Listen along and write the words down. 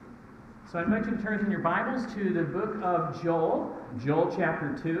So I invite you to turn in your Bibles to the book of Joel, Joel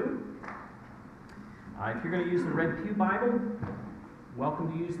chapter 2. If you're going to use the Red Pew Bible, welcome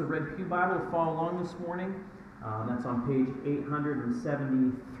to use the Red Pew Bible to follow along this morning. That's on page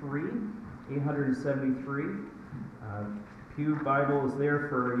 873. 873. Pew Bible is there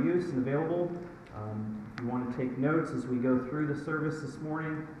for use and available. If you want to take notes as we go through the service this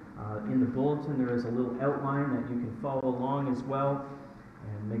morning, in the bulletin there is a little outline that you can follow along as well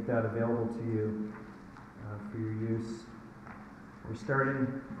and make that available to you for your use. We're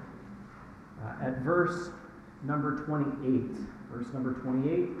starting at verse number 28. Verse number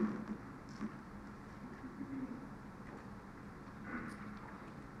 28.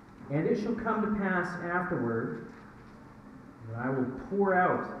 And it shall come to pass afterward that I will pour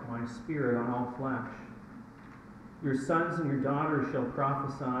out my Spirit on all flesh. Your sons and your daughters shall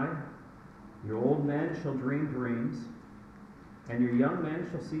prophesy, your old men shall dream dreams, and your young men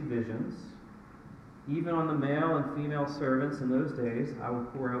shall see visions. Even on the male and female servants in those days I will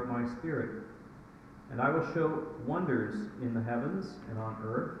pour out my Spirit. And I will show wonders in the heavens and on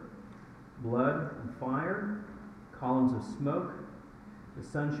earth, blood and fire, columns of smoke. The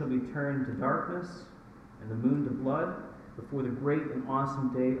sun shall be turned to darkness, and the moon to blood, before the great and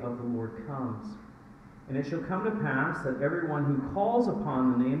awesome day of the Lord comes. And it shall come to pass that everyone who calls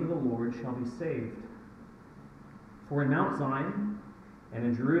upon the name of the Lord shall be saved. For in Mount Zion and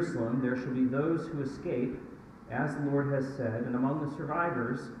in Jerusalem there shall be those who escape, as the Lord has said, and among the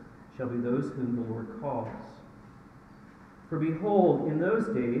survivors shall be those whom the Lord calls. For behold, in those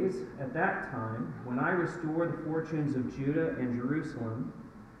days, at that time, when I restore the fortunes of Judah and Jerusalem,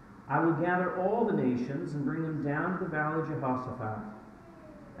 I will gather all the nations and bring them down to the valley of Jehoshaphat.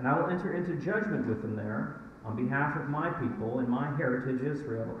 And I will enter into judgment with them there on behalf of my people and my heritage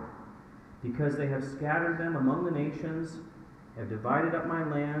Israel, because they have scattered them among the nations, have divided up my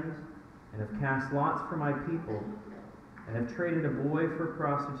land, and have cast lots for my people, and have traded a boy for a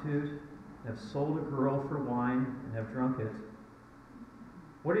prostitute, and have sold a girl for wine, and have drunk it.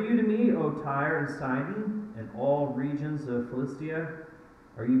 What are you to me, O Tyre and Sidon, and all regions of Philistia?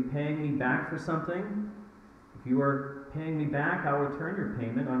 Are you paying me back for something? If you are paying me back, I will return your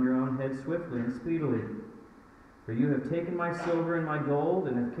payment on your own head swiftly and speedily. For you have taken my silver and my gold,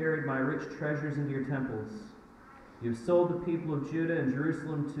 and have carried my rich treasures into your temples. You have sold the people of Judah and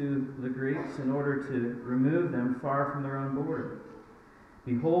Jerusalem to the Greeks in order to remove them far from their own border.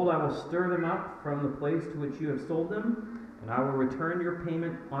 Behold, I will stir them up from the place to which you have sold them, and I will return your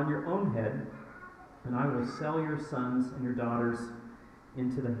payment on your own head, and I will sell your sons and your daughters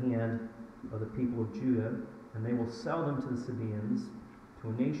into the hand of the people of Judah, and they will sell them to the Sabaeans, to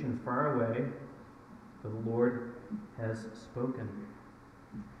a nation far away, for the Lord has spoken.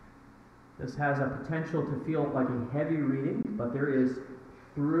 This has a potential to feel like a heavy reading, but there is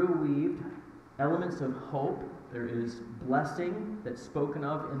through-weaved elements of hope. There is blessing that's spoken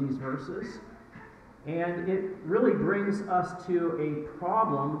of in these verses. And it really brings us to a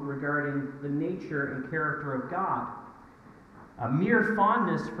problem regarding the nature and character of God. A mere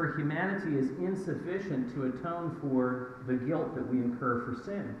fondness for humanity is insufficient to atone for the guilt that we incur for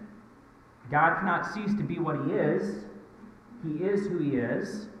sin. God cannot cease to be what He is. He is who He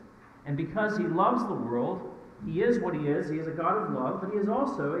is. And because He loves the world, He is what He is. He is a God of love, but He is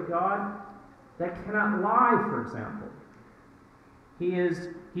also a God that cannot lie, for example. He's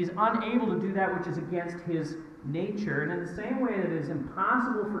unable to do that which is against His nature. And in the same way that it is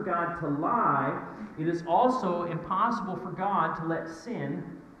impossible for God to lie, it is also impossible for God to let sin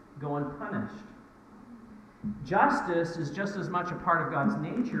go unpunished. Justice is just as much a part of God's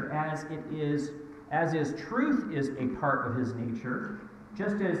nature as truth is a part of His nature,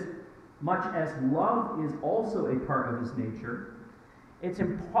 just as much as love is also a part of His nature. It's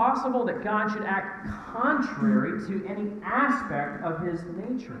impossible that God should act contrary to any aspect of His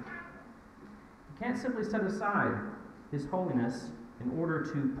nature. He can't simply set aside His holiness in order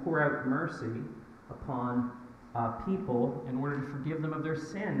to pour out mercy upon people in order to forgive them of their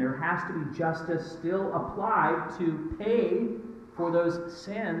sin. There has to be justice still applied to pay for those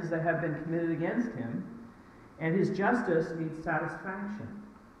sins that have been committed against Him, and His justice needs satisfaction.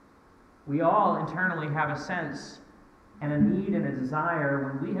 We all internally have a sense and a need and a desire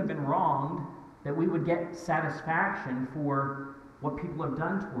when we have been wronged that we would get satisfaction for what people have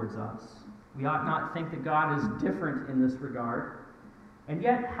done towards us. We ought not think that God is different in this regard. And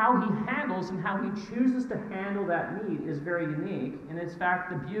yet, how He handles and how He chooses to handle that need is very unique, and it's in fact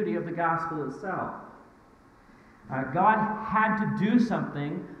the beauty of the gospel itself. God had to do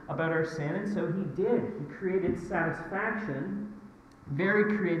something about our sin, and so He did. He created satisfaction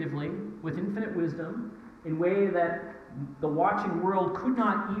very creatively, with infinite wisdom, in a way that the watching world could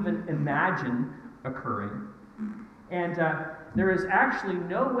not even imagine occurring. And there is actually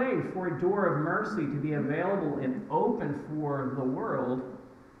no way for a door of mercy to be available and open for the world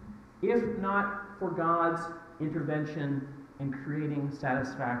if not for God's intervention in creating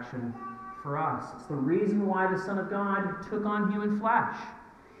satisfaction for us. It's the reason why the Son of God took on human flesh.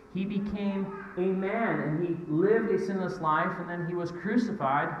 He became a man and he lived a sinless life, and then he was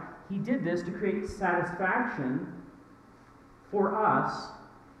crucified. He did this to create satisfaction for us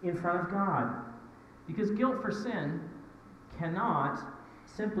in front of God. Because guilt for sin cannot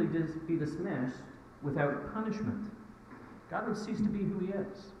simply be dismissed without punishment. God would cease to be who he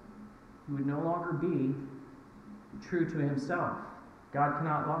is. He would no longer be true to himself. God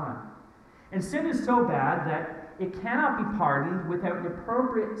cannot lie. And sin is so bad that it cannot be pardoned without an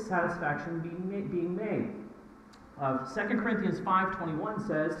appropriate satisfaction being made. 2 Corinthians 5:21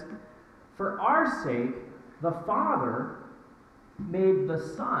 says, "For our sake the Father made the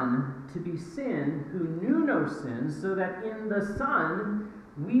Son to be sin who knew no sin, so that in the Son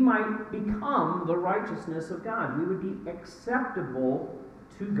we might become the righteousness of God." We would be acceptable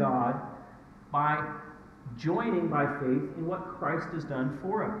to God by joining by faith in what Christ has done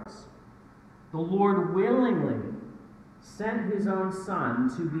for us. The Lord willingly sent his own Son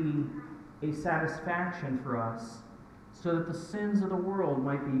to be a satisfaction for us, so that the sins of the world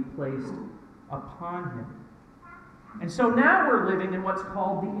might be placed upon him. And so now we're living in what's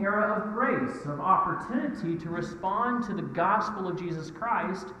called the era of grace, of opportunity to respond to the gospel of Jesus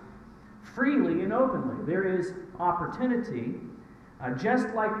Christ freely and openly. There is opportunity.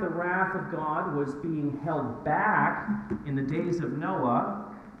 Just like the wrath of God was being held back in the days of Noah,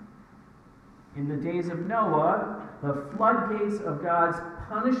 the floodgates of God's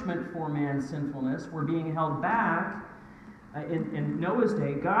punishment for man's sinfulness were being held back. In Noah's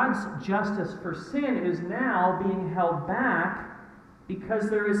day, God's justice for sin is now being held back because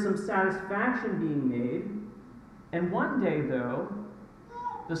there is some satisfaction being made. And one day, though,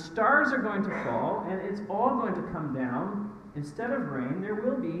 the stars are going to fall and it's all going to come down. Instead of rain, there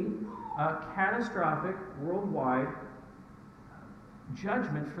will be a catastrophic worldwide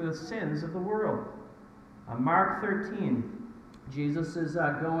judgment for the sins of the world. Mark 13, Jesus is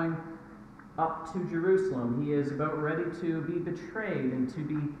going up to Jerusalem. He is about ready to be betrayed and to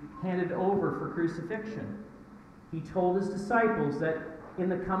be handed over for crucifixion. He told his disciples that in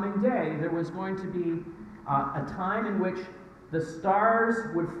the coming day there was going to be a time in which the stars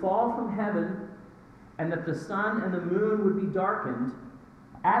would fall from heaven and that the sun and the moon would be darkened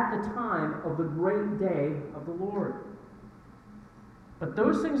at the time of the great day of the Lord. But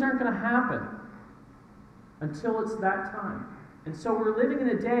those things aren't going to happen until it's that time. And so we're living in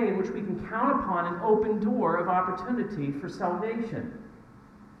a day in which we can count upon an open door of opportunity for salvation.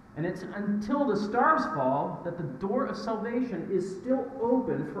 And it's until the stars fall that the door of salvation is still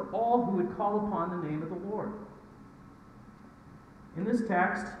open for all who would call upon the name of the Lord. In this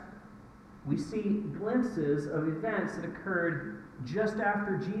text, we see glimpses of events that occurred just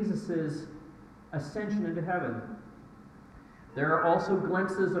after Jesus' ascension into heaven. There are also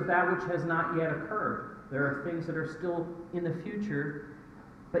glimpses of that which has not yet occurred. There are things that are still in the future,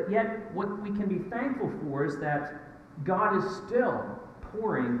 but yet what we can be thankful for is that God is still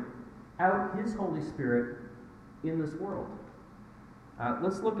pouring out his Holy Spirit in this world.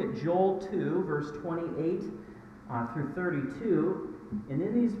 Let's look at Joel 2, verse 28 through 32. And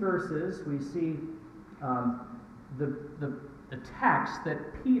in these verses, we see the text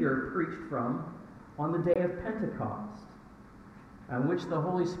that Peter preached from on the day of Pentecost, in which the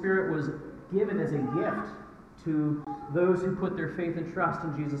Holy Spirit was given as a gift to those who put their faith and trust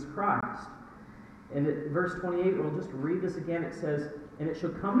in Jesus Christ. And at verse 28, we'll just read this again. It says, "And it shall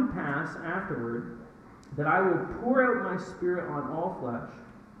come to pass afterward that I will pour out my Spirit on all flesh.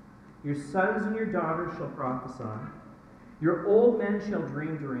 Your sons and your daughters shall prophesy. Your old men shall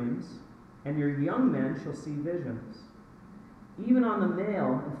dream dreams, and your young men shall see visions. Even on the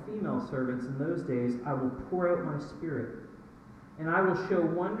male and female servants in those days I will pour out my Spirit. And I will show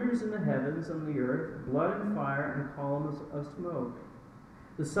wonders in the heavens and the earth, blood and fire and columns of smoke.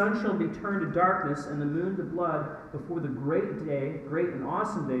 The sun shall be turned to darkness and the moon to blood before the great and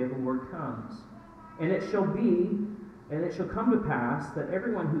awesome day of the Lord comes. And it shall come to pass that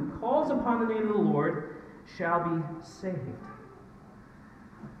everyone who calls upon the name of the Lord shall be saved."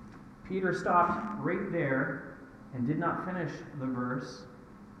 Peter stopped right there and did not finish the verse.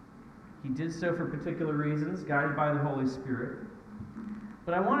 He did so for particular reasons, guided by the Holy Spirit.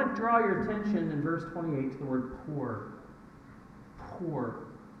 But I want to draw your attention in verse 28 to the word pour. Pour.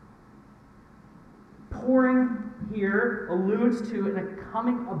 Pouring here alludes to a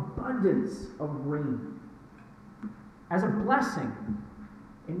coming abundance of rain. as a blessing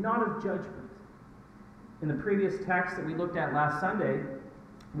and not of judgment. In the previous text that we looked at last Sunday,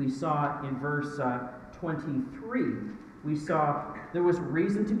 we saw in verse 23, we saw there was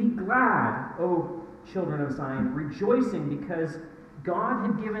reason to be glad, O children of Zion, rejoicing because God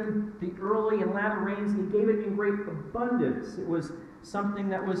had given the early and latter rains, and he gave it in great abundance. It was something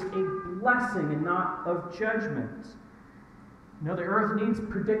that was a blessing and not of judgment. You know, the earth needs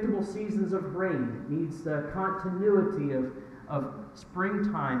predictable seasons of rain. It needs the continuity of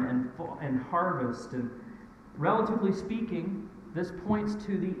springtime and harvest. And relatively speaking, this points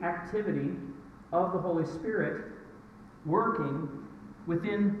to the activity of the Holy Spirit working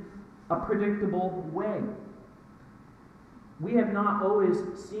within a predictable way. We have not always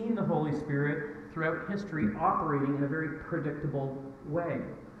seen the Holy Spirit throughout history operating in a very predictable way.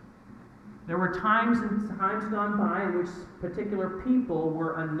 There were times gone by in which particular people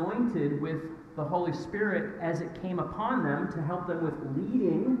were anointed with the Holy Spirit as it came upon them to help them with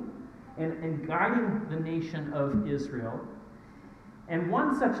leading and guiding the nation of Israel. And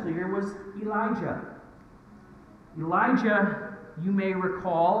one such leader was Elijah. Elijah, you may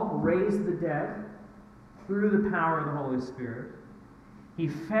recall, raised the dead through the power of the Holy Spirit. He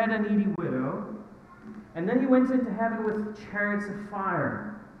fed a needy widow, and then he went into heaven with chariots of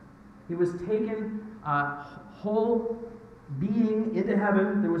fire. He was taken whole being into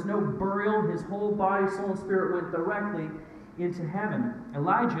heaven. There was no burial. His whole body, soul, and spirit went directly into heaven.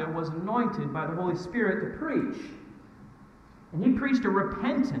 Elijah was anointed by the Holy Spirit to preach. And he preached a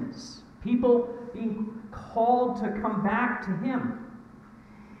repentance, people being called to come back to him.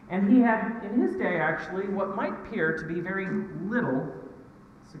 And he had, in his day actually, what might appear to be very little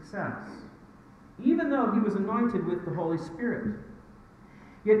success, even though he was anointed with the Holy Spirit.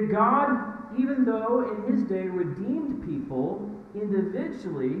 Yet God, even though in his day redeemed people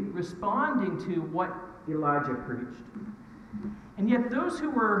individually responding to what Elijah preached. And yet those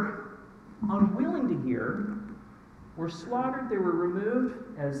who were unwilling to hear were slaughtered. They were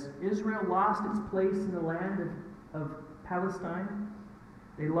removed as Israel lost its place in the land of Palestine.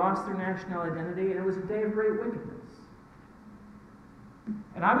 They lost their national identity, and it was a day of great wickedness.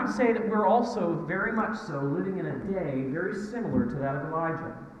 And I would say that we're also very much so living in a day very similar to that of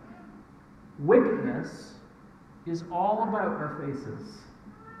Elijah. Wickedness is all about our faces.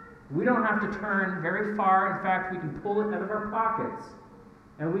 We don't have to turn very far. In fact, we can pull it out of our pockets,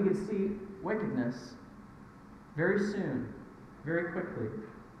 and we can see wickedness very soon, very quickly.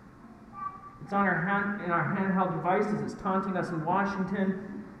 It's on in our handheld devices. It's taunting us in Washington.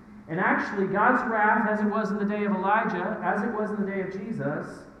 And actually, God's wrath, as it was in the day of Elijah, as it was in the day of Jesus,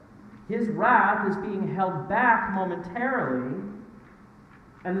 his wrath is being held back momentarily,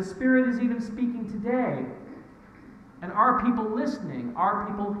 and the Spirit is even speaking today. And are people listening? Are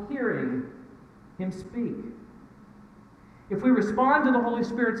people hearing him speak? If we respond to the Holy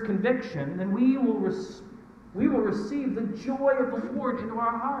Spirit's conviction, then we will receive the joy of the Lord into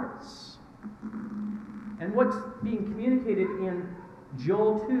our hearts. And what's being communicated in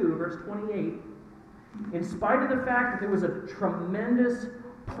Joel 2, verse 28, in spite of the fact that there was a tremendous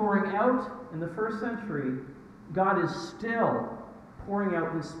pouring out in the first century, God is still pouring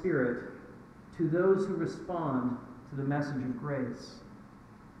out his Spirit to those who respond to the message of grace.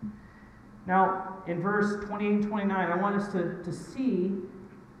 Now, in verse 28 and 29, I want us to see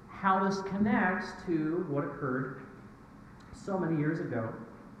how this connects to what occurred so many years ago.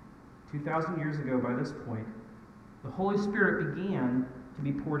 2,000 years ago by this point, the Holy Spirit began to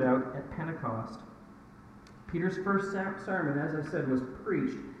be poured out at Pentecost. Peter's first sermon, as I said, was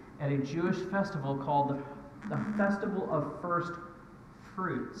preached at a Jewish festival called the Festival of First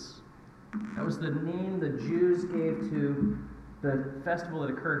Fruits. That was the name the Jews gave to the festival that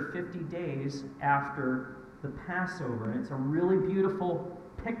occurred 50 days after the Passover. And it's a really beautiful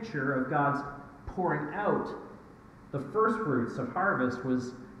picture of God's pouring out. The first fruits of harvest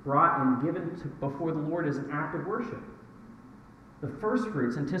was brought and given before the Lord as an act of worship. The first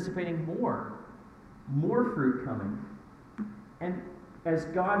fruits, anticipating more fruit coming. And as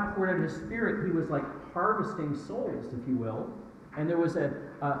God poured out his Spirit, he was like harvesting souls, if you will. And there was a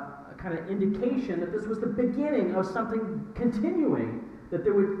kind of indication that this was the beginning of something continuing, that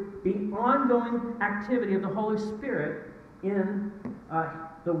there would be ongoing activity of the Holy Spirit in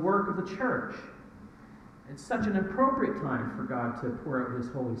the work of the church. It's such an appropriate time for God to pour out his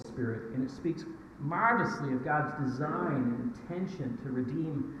Holy Spirit, and it speaks marvelously of God's design and intention to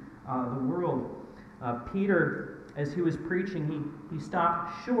redeem the world. Peter, as he was preaching, he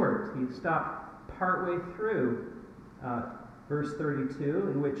stopped short. He stopped partway through verse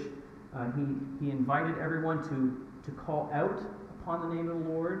 32, in which he invited everyone to call out upon the name of the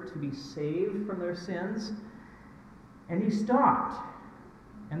Lord, to be saved from their sins. And he stopped.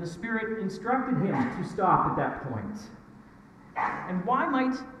 And the Spirit instructed him to stop at that point. And why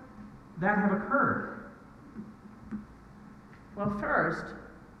might that have occurred? Well, first,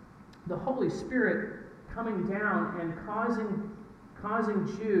 the Holy Spirit coming down and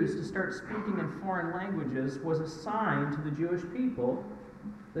causing Jews to start speaking in foreign languages was a sign to the Jewish people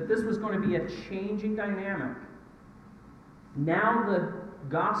that this was going to be a changing dynamic. Now the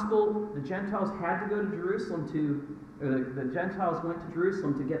gospel, the Gentiles had to go to Jerusalem the Gentiles went to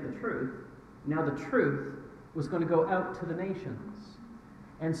Jerusalem to get the truth. Now the truth was going to go out to the nations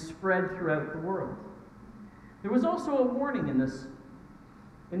and spread throughout the world. There was also a warning in this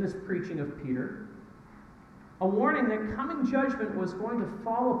preaching of Peter, a warning that coming judgment was going to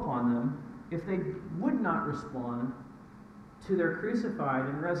fall upon them if they would not respond to their crucified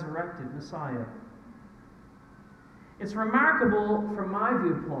and resurrected Messiah. It's remarkable from my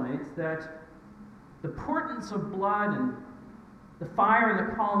viewpoint that the portents of blood and the fire and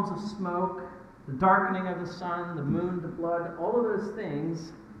the columns of smoke, the darkening of the sun, the moon, the blood, all of those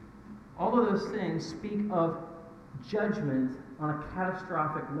things speak of judgment on a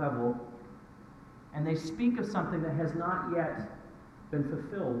catastrophic level, and they speak of something that has not yet been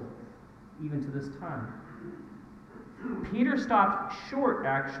fulfilled, even to this time. Peter stopped short,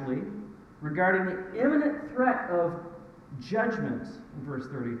 actually, regarding the imminent threat of judgment in verse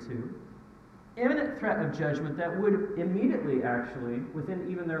 32. Imminent threat of judgment that would immediately, actually, within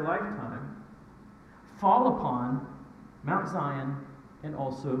even their lifetime, fall upon Mount Zion and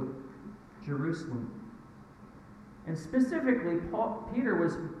also Jerusalem. And specifically, Peter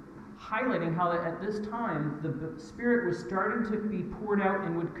was highlighting how that at this time the Spirit was starting to be poured out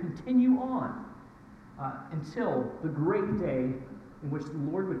and would continue on until the great day in which the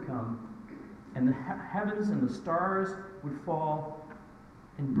Lord would come and the heavens and the stars would fall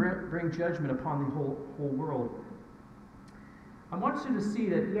and bring judgment upon the whole world. I want you to see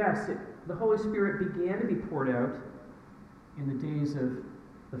that, yes, the Holy Spirit began to be poured out in the days of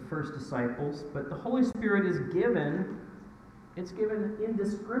the first disciples, but the Holy Spirit is given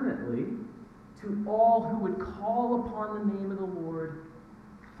indiscriminately to all who would call upon the name of the Lord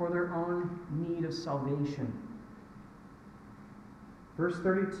for their own need of salvation. Verse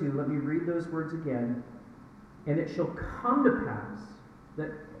 32, let me read those words again. And it shall come to pass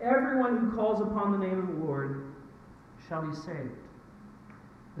that everyone who calls upon the name of the Lord shall be saved.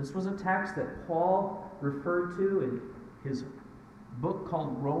 This was a text that Paul referred to in his book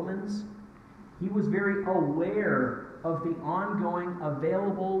called Romans. He was very aware of the ongoing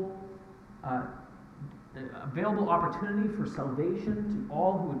available opportunity for salvation to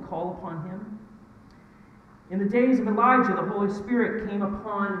all who would call upon him. In the days of Elijah, the Holy Spirit came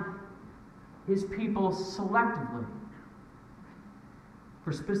upon his people selectively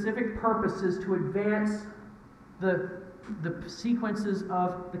for specific purposes to advance the sequences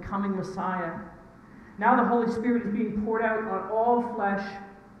of the coming Messiah. Now the Holy Spirit is being poured out on all flesh,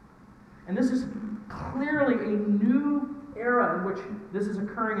 and this is clearly a new era in which this is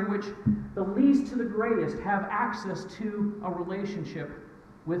occurring, in which the least to the greatest have access to a relationship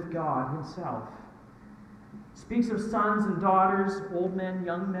with God himself. It speaks of sons and daughters, old men,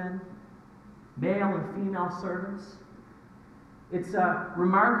 young men, male and female servants. It's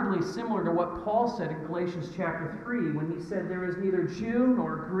remarkably similar to what Paul said in Galatians chapter 3 when he said, there is neither Jew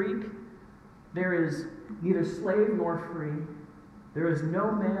nor Greek, there is neither slave nor free, there is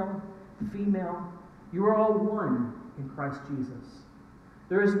no male, female, you are all one in Christ Jesus.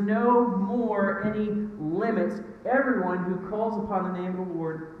 There is no more any limits. Everyone who calls upon the name of the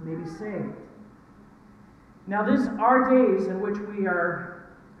Lord may be saved. Now these are days in which we are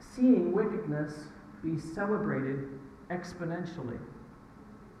seeing wickedness be celebrated exponentially.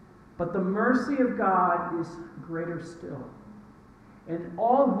 But the mercy of God is greater still. And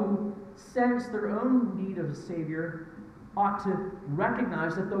all who sense their own need of a Savior ought to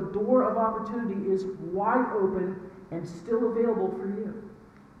recognize that the door of opportunity is wide open and still available for you.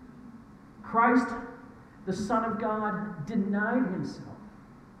 Christ, the Son of God, denied himself.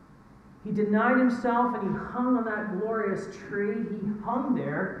 He denied himself and he hung on that glorious tree. He hung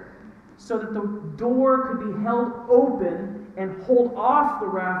there so that the door could be held open and hold off the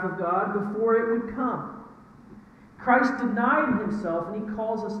wrath of God before it would come. Christ denied himself, and he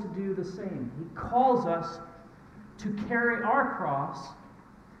calls us to do the same. He calls us to carry our cross,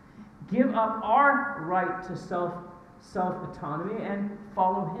 give up our right to self-autonomy, and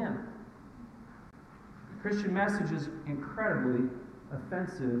follow him. The Christian message is incredibly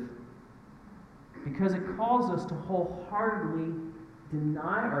offensive because it calls us to wholeheartedly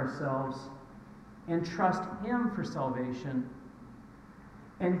deny ourselves and trust him for salvation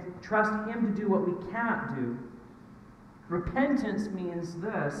and trust him to do what we cannot do Repentance means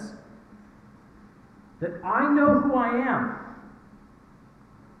this, that I know who I am,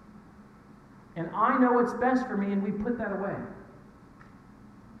 and I know what's best for me, and we put that away.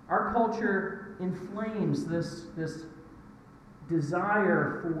 Our culture inflames this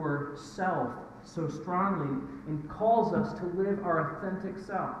desire for self so strongly and calls us to live our authentic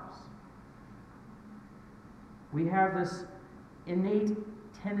selves. We have this innate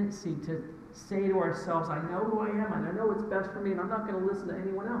tendency to say to ourselves, I know who I am, and I know what's best for me, and I'm not going to listen to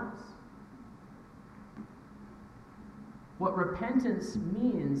anyone else. What repentance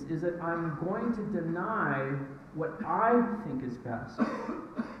means is that I'm going to deny what I think is best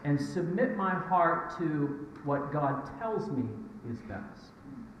and submit my heart to what God tells me is best.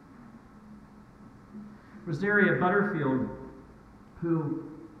 Rosaria Butterfield, who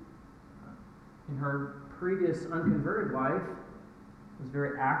in her previous unconverted life was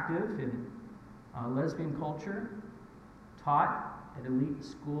very active in lesbian culture, taught at elite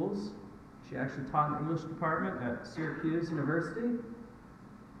schools. She actually taught in the English department at Syracuse University.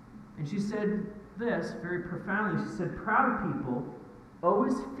 And she said this very profoundly. She said, proud people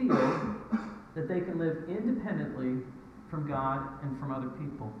always feel that they can live independently from God and from other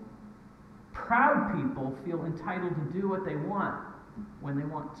people. Proud people feel entitled to do what they want when they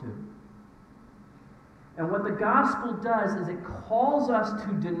want to. And what the gospel does is it calls us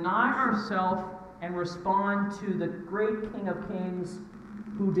to deny ourselves and respond to the great King of Kings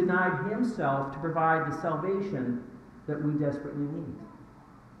who denied himself to provide the salvation that we desperately need.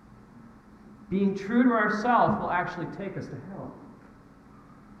 Being true to ourselves will actually take us to hell.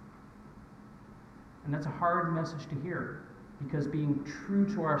 And that's a hard message to hear, because being true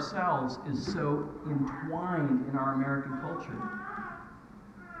to ourselves is so entwined in our American culture.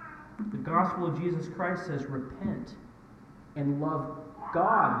 The gospel of Jesus Christ says, repent and love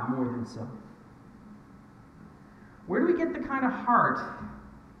God more than self. Where do we get the kind of heart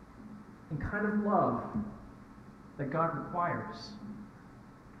and kind of love that God requires?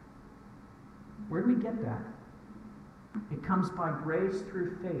 Where do we get that? It comes by grace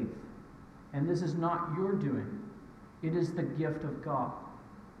through faith. And this is not your doing. It is the gift of God.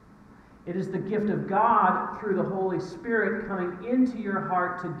 It is the gift of God through the Holy Spirit coming into your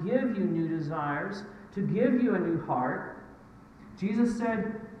heart to give you new desires, to give you a new heart. Jesus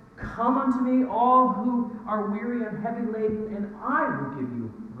said, come unto me, all who are weary and heavy laden, and I will give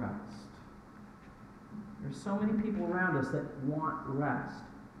you rest. There's so many people around us that want rest.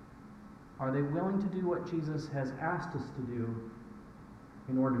 Are they willing to do what Jesus has asked us to do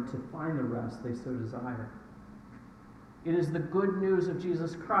in order to find the rest they so desire? It is the good news of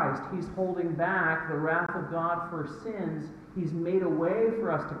Jesus Christ. He's holding back the wrath of God for sins. He's made a way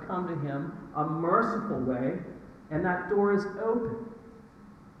for us to come to him, a merciful way, and that door is open.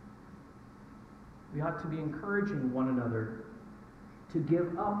 We ought to be encouraging one another to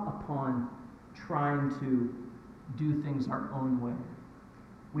give up upon trying to do things our own way.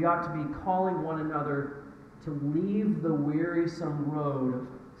 We ought to be calling one another to leave the wearisome road of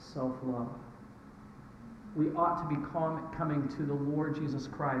self-love. We ought to be coming to the Lord Jesus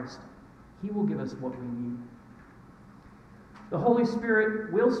Christ. He will give us what we need. The Holy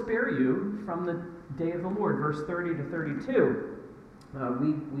Spirit will spare you from the day of the Lord. Verse 30 to 32.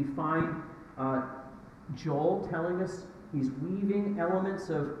 We find Joel telling us he's weaving elements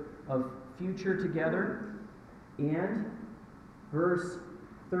of future together. And verse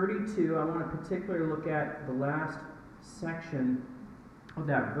 32, I want to particularly look at the last section of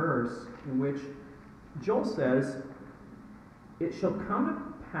that verse, in which Joel says, it shall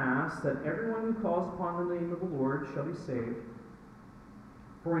come to pass that everyone who calls upon the name of the Lord shall be saved.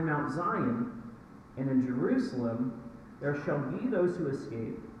 For in Mount Zion and in Jerusalem there shall be those who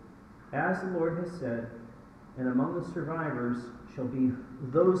escape, as the Lord has said, and among the survivors shall be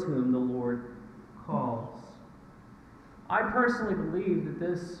those whom the Lord calls. I personally believe that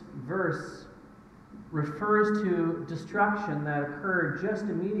this verse refers to destruction that occurred just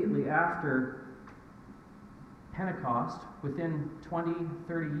immediately after Pentecost, within 20,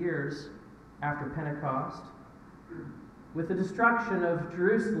 30 years after Pentecost, with the destruction of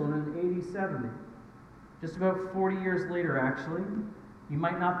Jerusalem in AD 70. Just about 40 years later, actually. You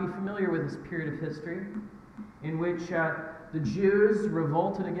might not be familiar with this period of history in which the Jews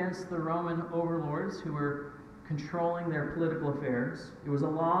revolted against the Roman overlords who were controlling their political affairs. It was a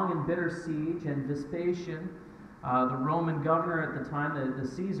long and bitter siege, and Vespasian, the Roman governor at the time, the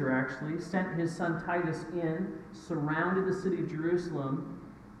Caesar actually, sent his son Titus in, surrounded the city of Jerusalem,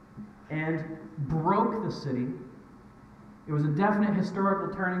 and broke the city. It was a definite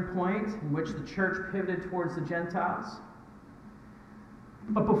historical turning point in which the church pivoted towards the Gentiles.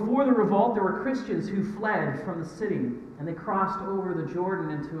 But before the revolt, there were Christians who fled from the city, and they crossed over the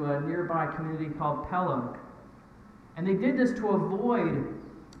Jordan into a nearby community called Pella. And they did this to avoid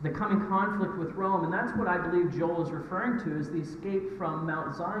the coming conflict with Rome, and that's what I believe Joel is referring to as the escape from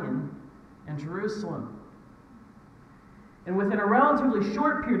Mount Zion and Jerusalem. And within a relatively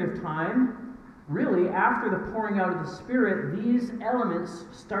short period of time, really after the pouring out of the Spirit, these elements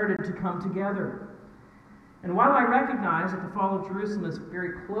started to come together. And while I recognize that the fall of Jerusalem is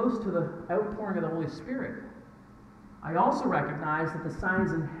very close to the outpouring of the Holy Spirit, I also recognize that the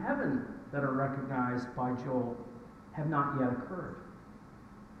signs in heaven that are recognized by Joel have not yet occurred.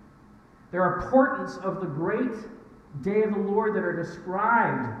 There are portents of the great day of the Lord that are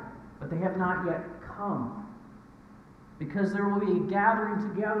described, but they have not yet come. Because there will be a gathering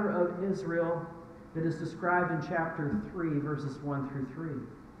together of Israel that is described in chapter 3, verses 1 through 3.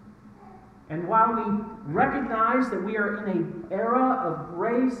 And while we recognize that we are in an era of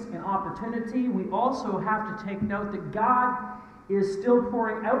grace and opportunity, we also have to take note that God is still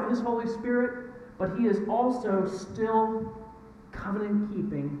pouring out His Holy Spirit, but He is also still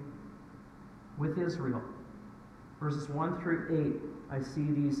covenant-keeping with Israel. Verses 1 through 8, I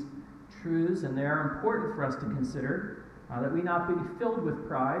see these truths, and they are important for us to consider, that we not be filled with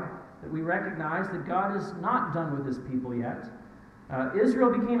pride, that we recognize that God is not done with His people yet.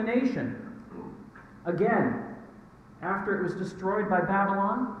 Israel became a nation. Again, after it was destroyed by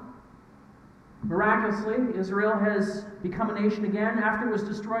Babylon. Miraculously, Israel has become a nation again after it was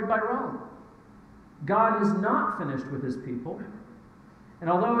destroyed by Rome. God is not finished with His people. And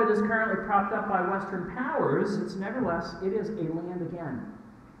although it is currently propped up by Western powers, it is a land again.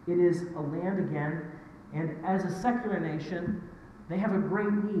 It is a land again, and as a secular nation, they have a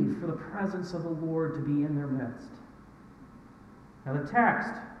great need for the presence of the Lord to be in their midst. Now the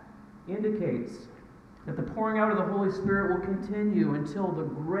text indicates that the pouring out of the Holy Spirit will continue until the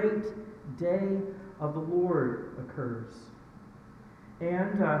great day of the Lord occurs.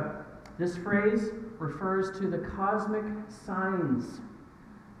 And this phrase refers to the cosmic signs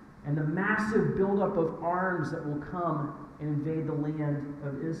and the massive buildup of arms that will come and invade the land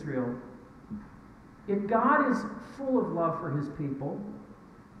of Israel. If God is full of love for His people,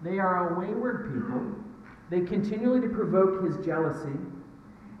 they are a wayward people. They continually provoke His jealousy,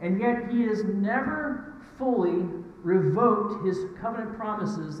 and yet He has never fully revoked His covenant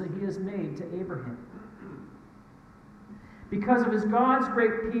promises that He has made to Abraham. Because of God's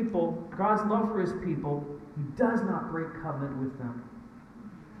great people, God's love for His people, He does not break covenant with them.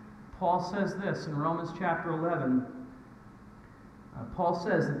 Paul says this in Romans chapter 11. Paul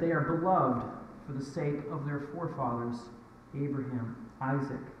says that they are beloved for the sake of their forefathers, Abraham,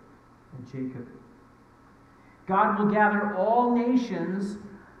 Isaac, and Jacob. God will gather all nations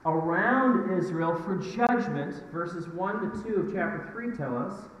around Israel for judgment. Verses 1 to 2 of chapter 3 tell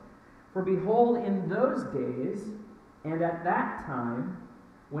us, "For behold, in those days, and at that time,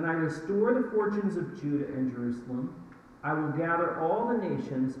 when I restore the fortunes of Judah and Jerusalem, I will gather all the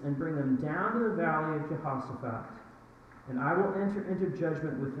nations and bring them down to the valley of Jehoshaphat, and I will enter into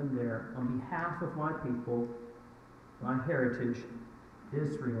judgment with them there on behalf of my people, my heritage,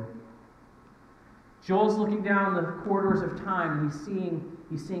 Israel." Joel's looking down the corridors of time, and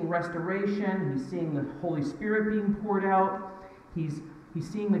he's seeing restoration, he's seeing the Holy Spirit being poured out, he's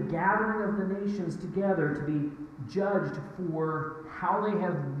seeing the gathering of the nations together to be judged for how they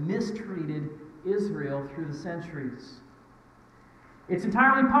have mistreated Israel through the centuries. It's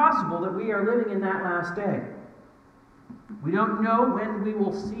entirely possible that we are living in that last day. We don't know when we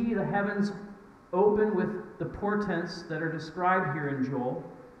will see the heavens open with the portents that are described here in Joel.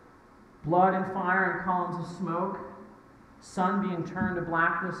 Blood and fire and columns of smoke, sun being turned to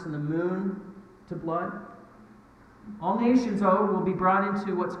blackness and the moon to blood. All nations, though, will be brought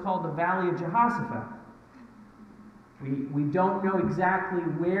into what's called the Valley of Jehoshaphat. We don't know exactly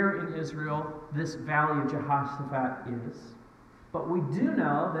where in Israel this Valley of Jehoshaphat is, but we do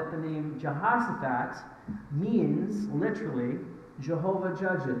know that the name Jehoshaphat means, literally, Jehovah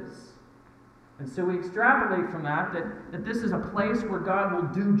judges. And so we extrapolate from that this is a place where God will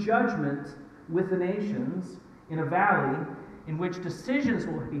do judgment with the nations in a valley in which decisions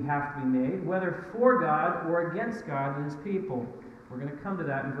will have to be made, whether for God or against God and His people. We're going to come to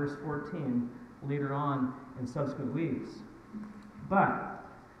that in verse 14 later on in subsequent weeks. But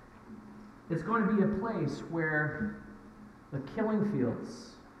it's going to be a place where the killing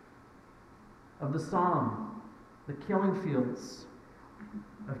fields of the Somme, the killing fields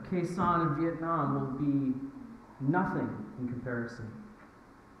of Khe Sanh in Vietnam will be nothing in comparison.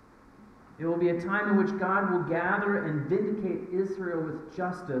 It will be a time in which God will gather and vindicate Israel with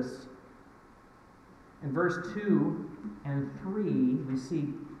justice In verse 2 and 3, we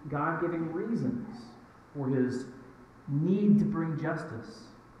see God giving reasons for his need to bring justice.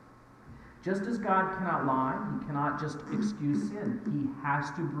 Just as God cannot lie, he cannot just excuse sin. He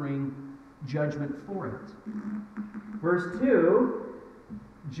has to bring judgment for it. Verse 2,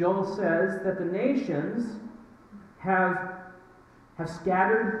 Joel says that the nations have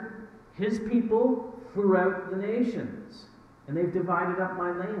scattered his people throughout the nations, and they've divided up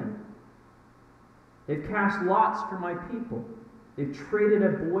my land. They've cast lots for my people. They've traded a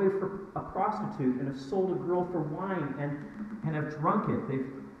boy for a prostitute and have sold a girl for wine and have drunk it.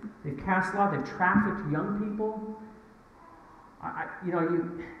 They've cast lots. They've trafficked young people.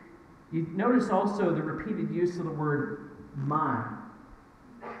 You notice also the repeated use of the word mine.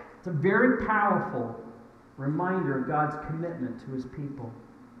 It's a very powerful reminder of God's commitment to his people.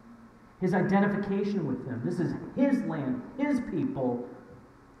 His identification with them. This is his land, his people.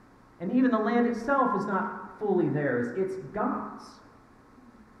 And even the land itself is not fully theirs. It's God's.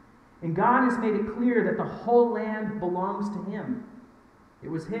 And God has made it clear that the whole land belongs to him. It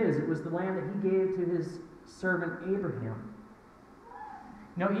was his. It was the land that he gave to his servant Abraham.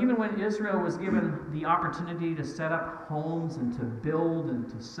 Even when Israel was given the opportunity to set up homes and to build and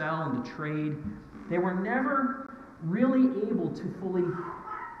to sell and to trade, they were never really able to fully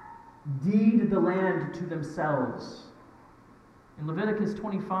deed the land to themselves. In Leviticus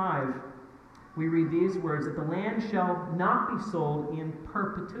 25, we read these words, that the land shall not be sold in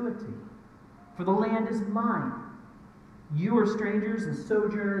perpetuity, for the land is mine. You are strangers and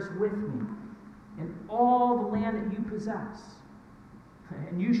sojourners with me, and all the land that you possess.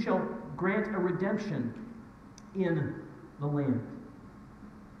 And you shall grant a redemption in the land.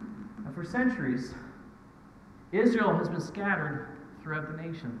 Now, for centuries, Israel has been scattered throughout the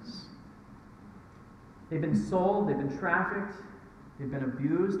nations. They've been sold, they've been trafficked, they've been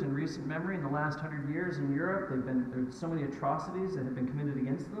abused in recent memory in the last 100 years in Europe. There's so many atrocities that have been committed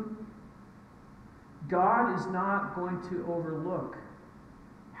against them. God is not going to overlook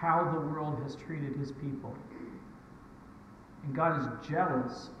how the world has treated his people. And God is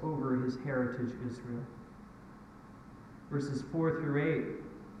jealous over his heritage, Israel. Verses 4 through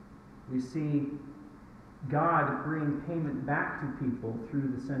 8, we see God bring payment back to people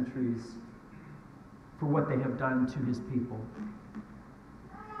through the centuries for what they have done to his people.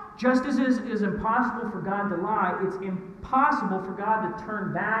 Just as it is impossible for God to lie, it's impossible for God to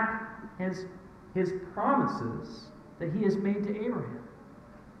turn back his promises that he has made to Abraham.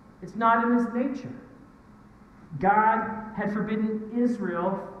 It's not in his nature. God had forbidden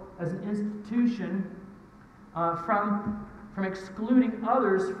Israel as an institution from excluding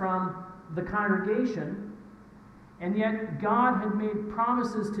others from the congregation, and yet God had made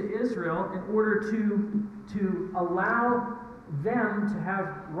promises to Israel in order to allow them to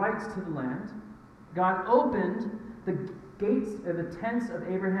have rights to the land. God opened the gates of the tents of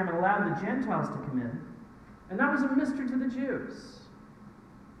Abraham and allowed the Gentiles to come in, and that was a mystery to the Jews.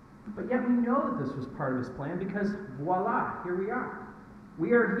 But yet we know that this was part of his plan because, voila, here we are.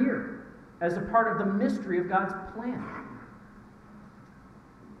 We are here as a part of the mystery of God's plan.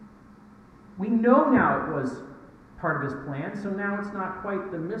 We know now it was part of his plan, so now it's not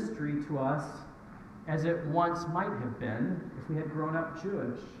quite the mystery to us as it once might have been if we had grown up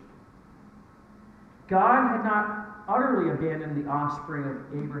Jewish. God had not utterly abandoned the offspring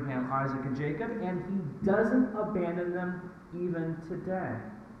of Abraham, Isaac, and Jacob, and he doesn't abandon them even today.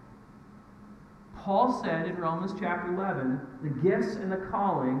 Paul said in Romans chapter 11, the gifts and the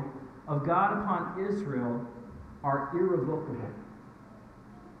calling of God upon Israel are irrevocable.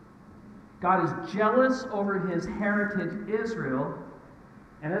 God is jealous over his heritage, Israel.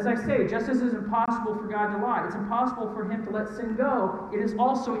 And as I say, just as it is impossible for God to lie, it's impossible for him to let sin go, it is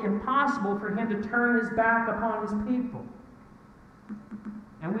also impossible for him to turn his back upon his people.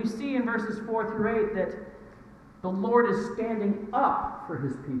 And we see in verses 4 through 8 that the Lord is standing up for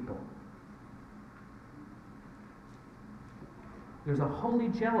his people. There's a holy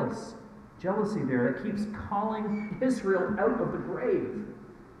jealousy there that keeps calling Israel out of the grave.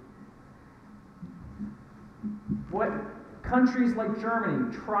 What countries like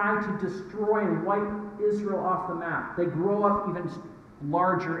Germany try to destroy and wipe Israel off the map, they grow up even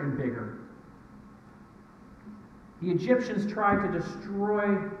larger and bigger. The Egyptians try to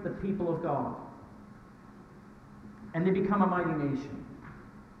destroy the people of God, and they become a mighty nation.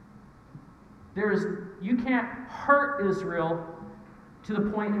 You can't hurt Israel to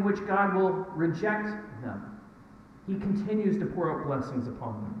the point in which God will reject them. He continues to pour out blessings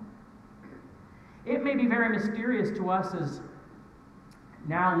upon them. It may be very mysterious to us as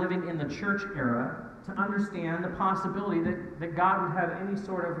now living in the church era to understand the possibility that God would have any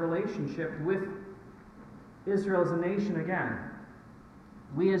sort of relationship with Israel as a nation again.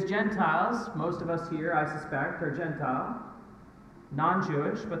 We as Gentiles, most of us here, I suspect, are Gentile,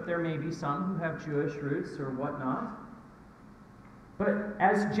 non-Jewish, but there may be some who have Jewish roots or whatnot. But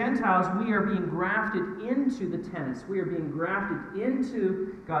as Gentiles, we are being grafted into the tents. We are being grafted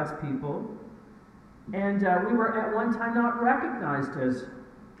into God's people. And we were at one time not recognized as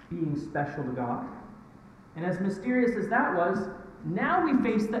being special to God. And as mysterious as that was, now we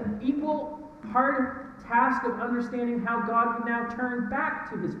face the equal hard task of understanding how God would now turn back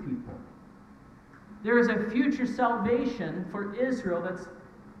to his people. There is a future salvation for Israel that's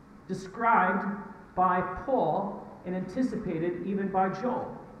described by Paul and anticipated even by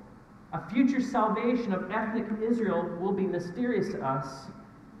Joel. A future salvation of ethnic Israel will be mysterious to us,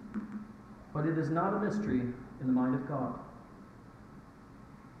 but it is not a mystery in the mind of God.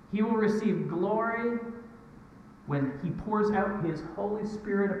 He will receive glory when he pours out his Holy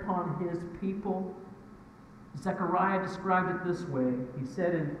Spirit upon his people. Zechariah described it this way. He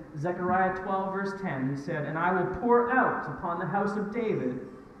said in Zechariah 12, verse 10, he said, "And I will pour out upon the house of David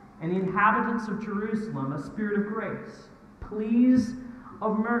and the inhabitants of Jerusalem a spirit of grace, pleas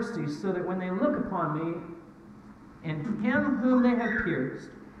of mercy, so that when they look upon me and him whom they have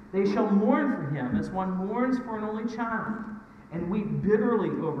pierced, they shall mourn for him as one mourns for an only child, and weep bitterly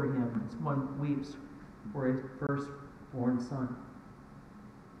over him as one weeps for a firstborn son."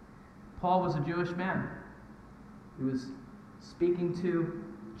 Paul was a Jewish man. He was speaking to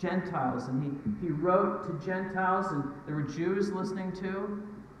Gentiles, and he wrote to Gentiles, and there were Jews listening to,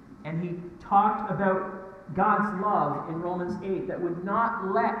 and he talked about God's love in Romans 8 that would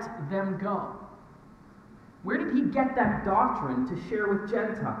not let them go. Where did he get that doctrine to share with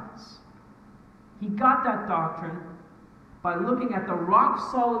Gentiles? He got that doctrine by looking at the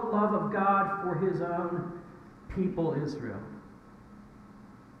rock-solid love of God for his own people, Israel.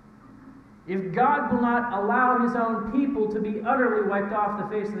 If God will not allow his own people to be utterly wiped off the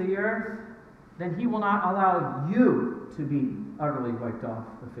face of the earth, then he will not allow you to be utterly wiped off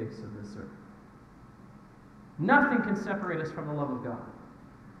the face of this earth. Nothing can separate us from the love of God.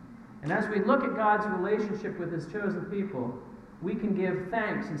 And as we look at God's relationship with his chosen people, we can give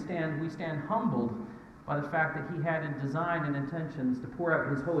thanks and we stand humbled by the fact that he had in design and intentions to pour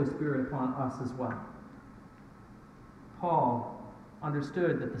out his Holy Spirit upon us as well. Paul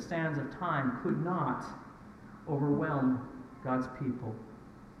understood that the sands of time could not overwhelm God's people.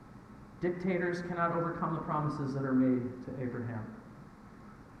 Dictators cannot overcome the promises that are made to Abraham.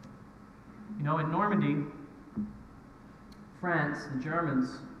 You know, in Normandy, France, the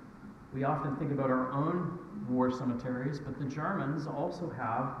Germans, we often think about our own war cemeteries, but the Germans also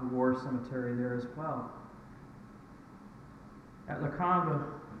have a war cemetery there as well. At Le Cambre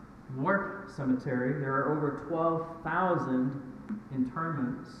War Cemetery, there are over 12,000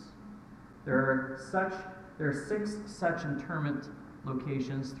 interments. There are 6 such interment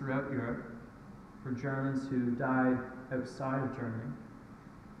locations throughout Europe for Germans who died outside of Germany.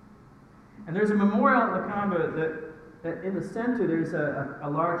 And there's a memorial at Le Cambre that in the center there's a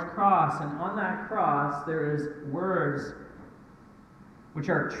large cross, and on that cross there is words which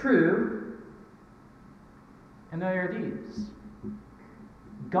are true, and they are these: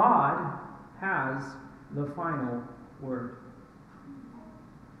 God has the final word.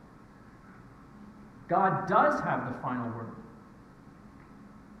 God does have the final word.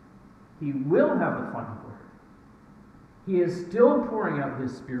 He will have the final word. He is still pouring out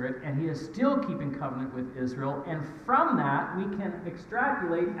his Spirit, and he is still keeping covenant with Israel, and from that we can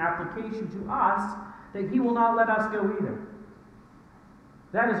extrapolate application to us that he will not let us go either.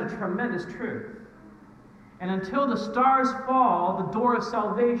 That is a tremendous truth. And until the stars fall, the door of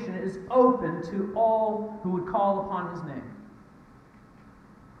salvation is open to all who would call upon his name.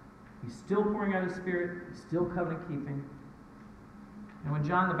 He's still pouring out his Spirit. He's still covenant keeping. And when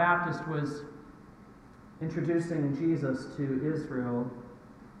John the Baptist was introducing Jesus to Israel,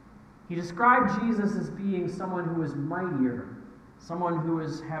 he described Jesus as being someone who was mightier, someone who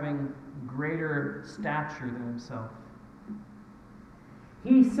was having greater stature than himself.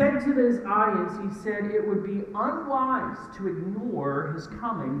 He said to his audience, he said it would be unwise to ignore his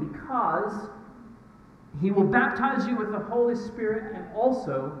coming because he will baptize you with the Holy Spirit and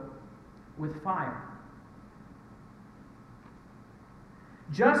also with fire.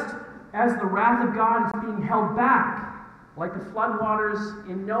 Just as the wrath of God is being held back, like the floodwaters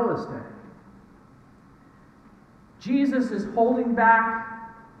in Noah's day, Jesus is holding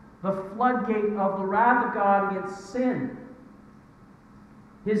back the floodgate of the wrath of God against sin.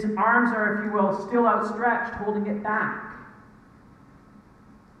 His arms are, if you will, still outstretched, holding it back.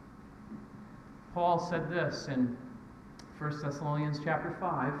 Paul said this in 1 Thessalonians chapter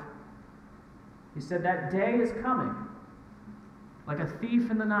 5. He said, that day is coming, like a thief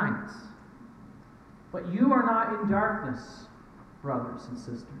in the night. But you are not in darkness, brothers and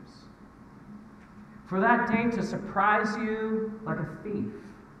sisters, for that day to surprise you like a thief.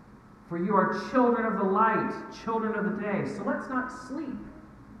 For you are children of the light, children of the day. So let's not sleep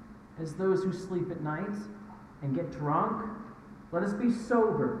as those who sleep at night and get drunk. Let us be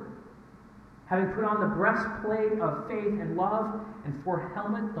sober, having put on the breastplate of faith and love, and for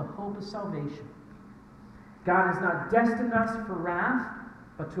helmet the hope of salvation. God has not destined us for wrath,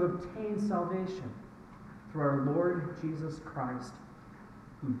 but to obtain salvation through our Lord Jesus Christ,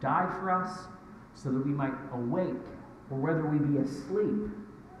 who died for us so that we might awake, or whether we be asleep,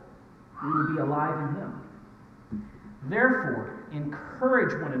 we would be alive in him. Therefore,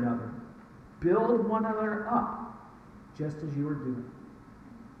 encourage one another, build one another up, just as you are doing.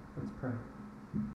 Let's pray.